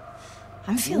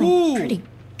 I'm feeling Ooh. pretty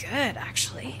good,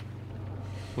 actually.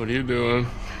 What are you doing?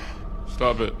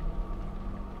 Stop it.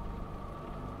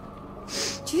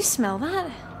 Do you smell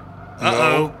that?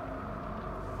 Uh-oh.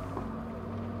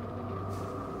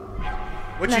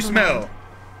 What you Never smell? mind.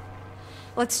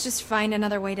 Let's just find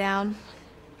another way down.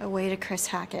 A way to Chris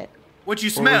Hackett. What you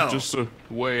Or smell? just a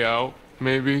way out,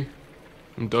 maybe.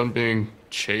 I'm done being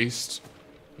chased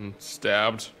and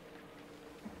stabbed.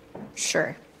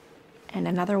 Sure. And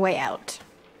another way out.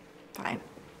 Fine.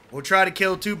 We'll try to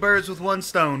kill 2 birds with 1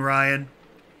 stone, Ryan.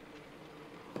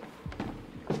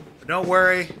 But don't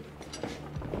worry.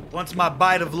 Once my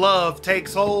bite of love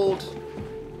takes hold,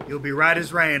 you'll be right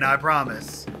as rain, I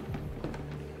promise.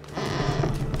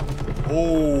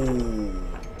 Oh.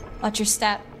 Watch your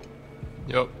step.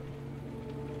 Yep.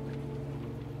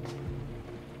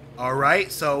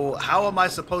 Alright, so how am I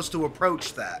supposed to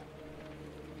approach that?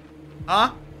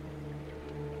 Huh?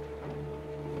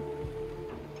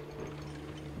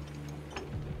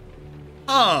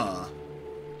 Huh.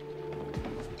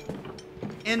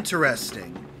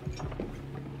 Interesting.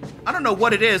 I don't know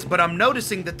what it is, but I'm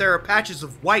noticing that there are patches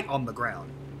of white on the ground.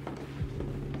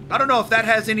 I don't know if that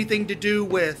has anything to do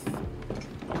with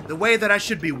the way that I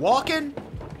should be walking,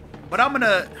 but I'm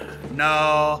gonna...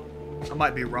 No, I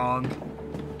might be wrong.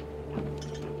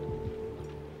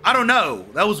 I don't know.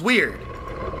 That was weird.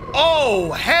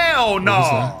 Oh, hell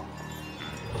no.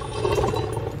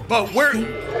 But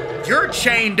you're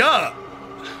chained up.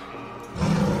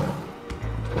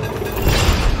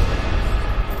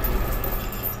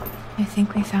 I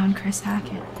think we found Chris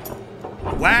Hackett.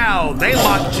 Wow, they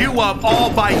locked you up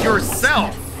all by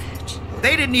yourself.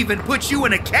 They didn't even put you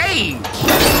in a cage.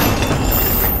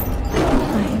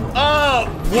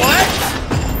 What?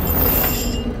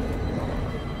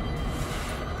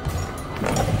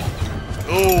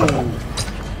 Oh,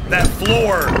 that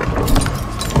floor.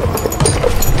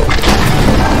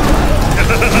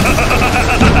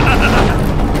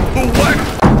 What?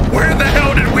 Where the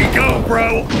hell did we go,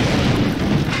 bro?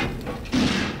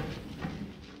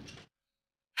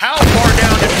 How far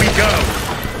down did we go?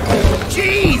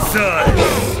 Jesus!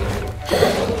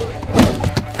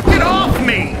 Get off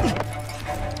me!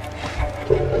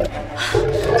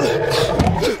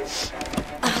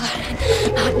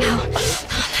 Not now.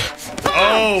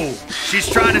 Oh, she's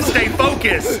trying to stay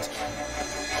focused.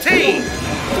 T!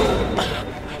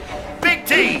 Big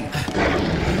T!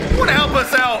 Want to help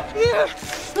us out?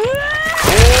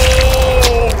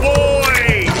 Oh,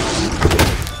 boy!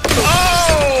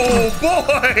 Oh,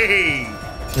 boy!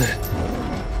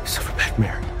 Silverback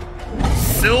mirror.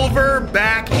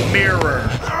 Silverback mirror.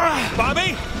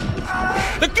 Bobby!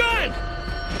 The gun!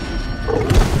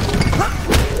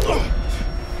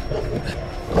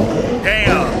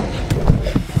 Damn.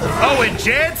 Oh, and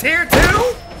Jed's here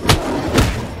too?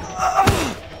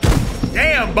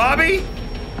 Damn, Bobby.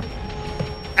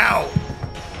 Ow.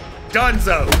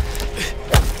 Dunzo.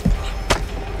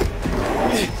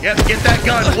 Yep, get that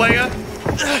gun, playa.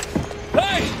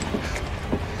 Hey!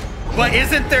 But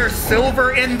isn't there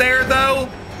silver in there, though?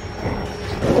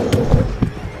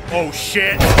 Oh,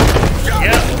 shit.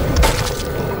 Yep.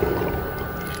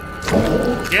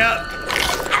 Yep.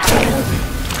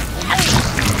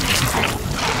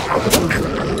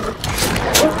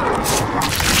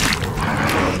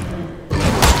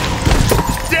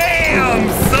 Damn,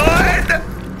 son!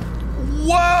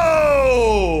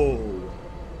 Whoa!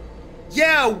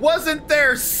 Yeah, wasn't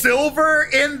there silver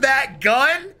in that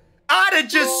gun? I'd have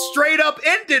just straight up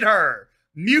ended her.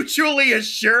 Mutually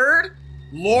assured,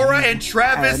 Laura and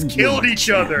Travis killed each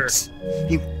other.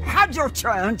 You had your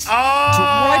chance to wipe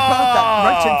out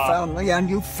that wretched family and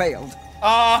you failed.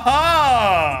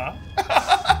 Uh-huh.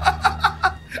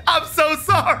 I'm so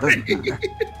sorry.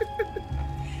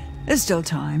 There's still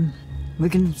time. We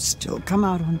can still come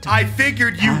out on time. I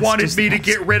figured you wanted me to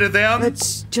get rid of them.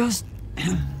 Let's just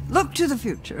look to the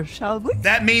future, shall we?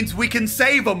 That means we can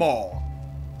save them all.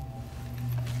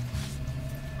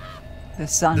 The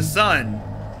sun. The sun.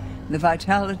 The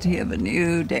vitality of a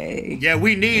new day. Yeah,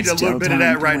 we need a little bit of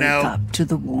that right now. Up to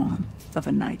the warmth of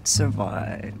a night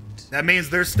survived. That means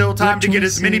there's still time to get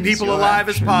as many people alive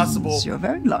as possible. Your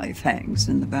very life hangs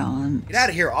in the balance. Get out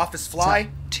of here, Office Fly. It's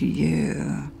up to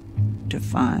you to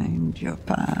find your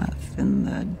path in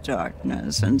the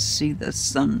darkness and see the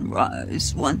sun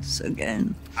rise once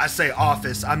again. I say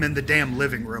office, I'm in the damn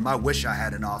living room. I wish I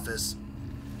had an office.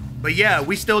 But yeah,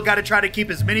 we still got to try to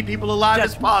keep as many people alive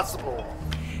as possible.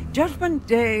 Judgment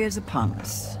Day is upon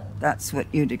us. That's what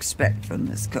you'd expect from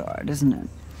this card, isn't it?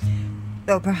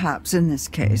 Though perhaps in this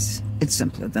case, it's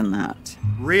simpler than that.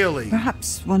 Really?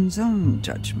 Perhaps one's own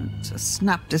judgment, a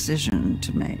snap decision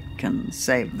to make, can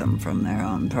save them from their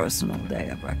own personal day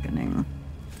of reckoning.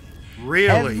 Really?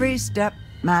 Every step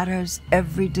matters,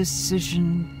 every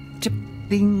decision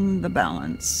tipping the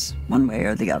balance, one way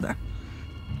or the other.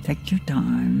 Take your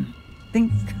time,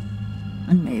 think,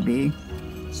 and maybe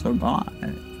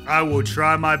survive. I will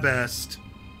try my best.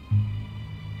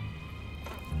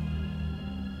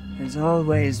 There's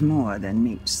always more than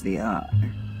meets the eye.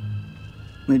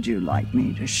 Would you like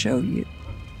me to show you?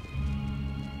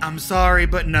 I'm sorry,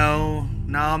 but no.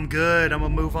 No, I'm good. I'm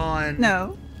gonna move on.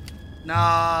 No?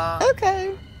 Nah.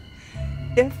 Okay.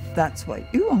 If that's what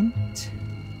you want.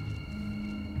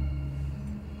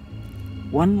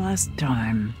 One last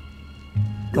time.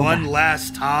 One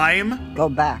last time? Go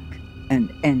back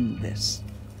and end this.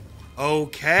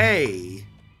 Okay.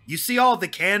 You see all the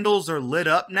candles are lit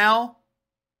up now?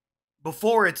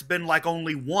 Before it's been like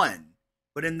only one.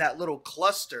 But in that little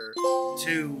cluster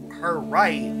to her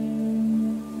right,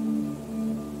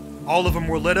 all of them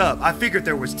were lit up. I figured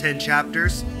there was 10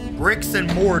 chapters. Bricks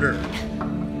and mortar.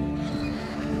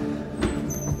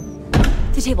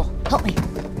 The table, help me.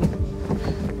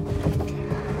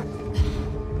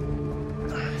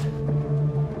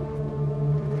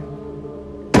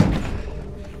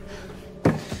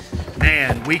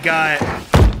 Man, we got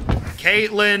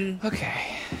Caitlin.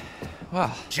 Okay.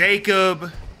 Well.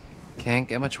 Jacob. Can't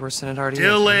get much worse than it already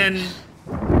Dylan.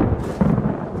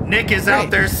 is. Nick is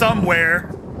out there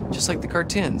somewhere. Just like the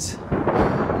cartoons.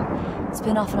 It's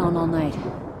been off and on all night.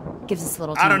 Gives us a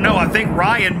little time. I don't know. I think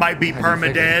Ryan might be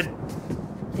permadead.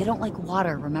 They don't like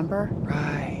water, remember?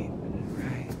 Right.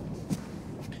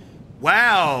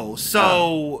 Wow.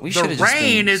 So the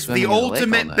rain is the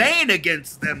ultimate bane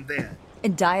against them then.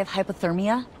 And die of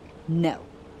hypothermia? No.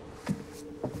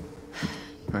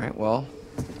 Alright, well,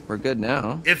 we're good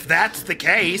now. If that's the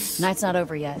case. Night's not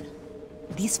over yet.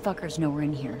 These fuckers know we're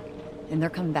in here. And they're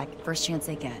coming back first chance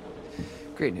they get.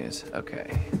 Great news.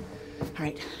 Okay.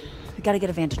 Alright. We gotta get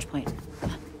a vantage point.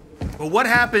 But what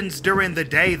happens during the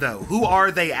day though? Who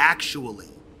are they actually?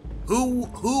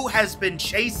 Who has been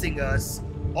chasing us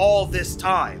all this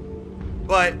time?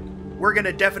 But we're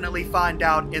gonna definitely find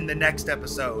out in the next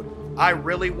episode. I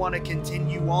really want to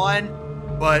continue on,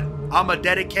 but I'm gonna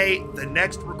dedicate the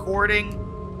next recording,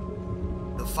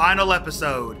 the final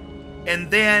episode,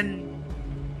 and then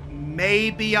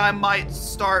maybe I might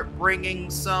start bringing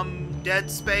some Dead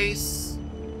Space.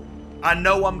 I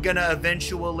know I'm gonna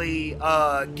eventually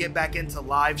get back into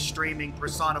live streaming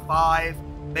Persona 5,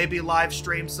 maybe live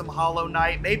stream some Hollow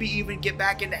Knight, maybe even get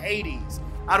back into Hades.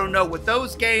 I don't know. With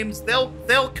those games,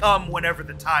 they'll come whenever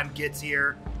the time gets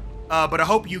here. But I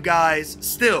hope you guys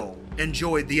still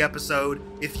enjoyed the episode.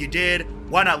 If you did,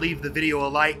 why not leave the video a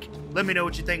like? Let me know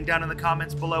what you think down in the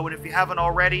comments below. And if you haven't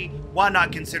already, why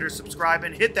not consider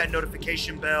subscribing? Hit that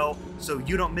notification bell so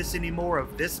you don't miss any more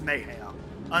of this mayhem.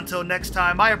 Until next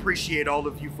time, I appreciate all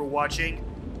of you for watching.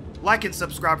 Like and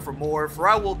subscribe for more, for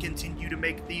I will continue to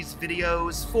make these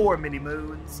videos for many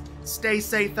moons. Stay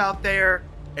safe out there,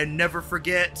 and never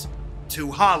forget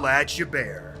to holla at your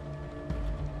bear.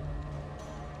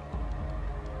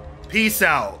 Peace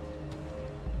out.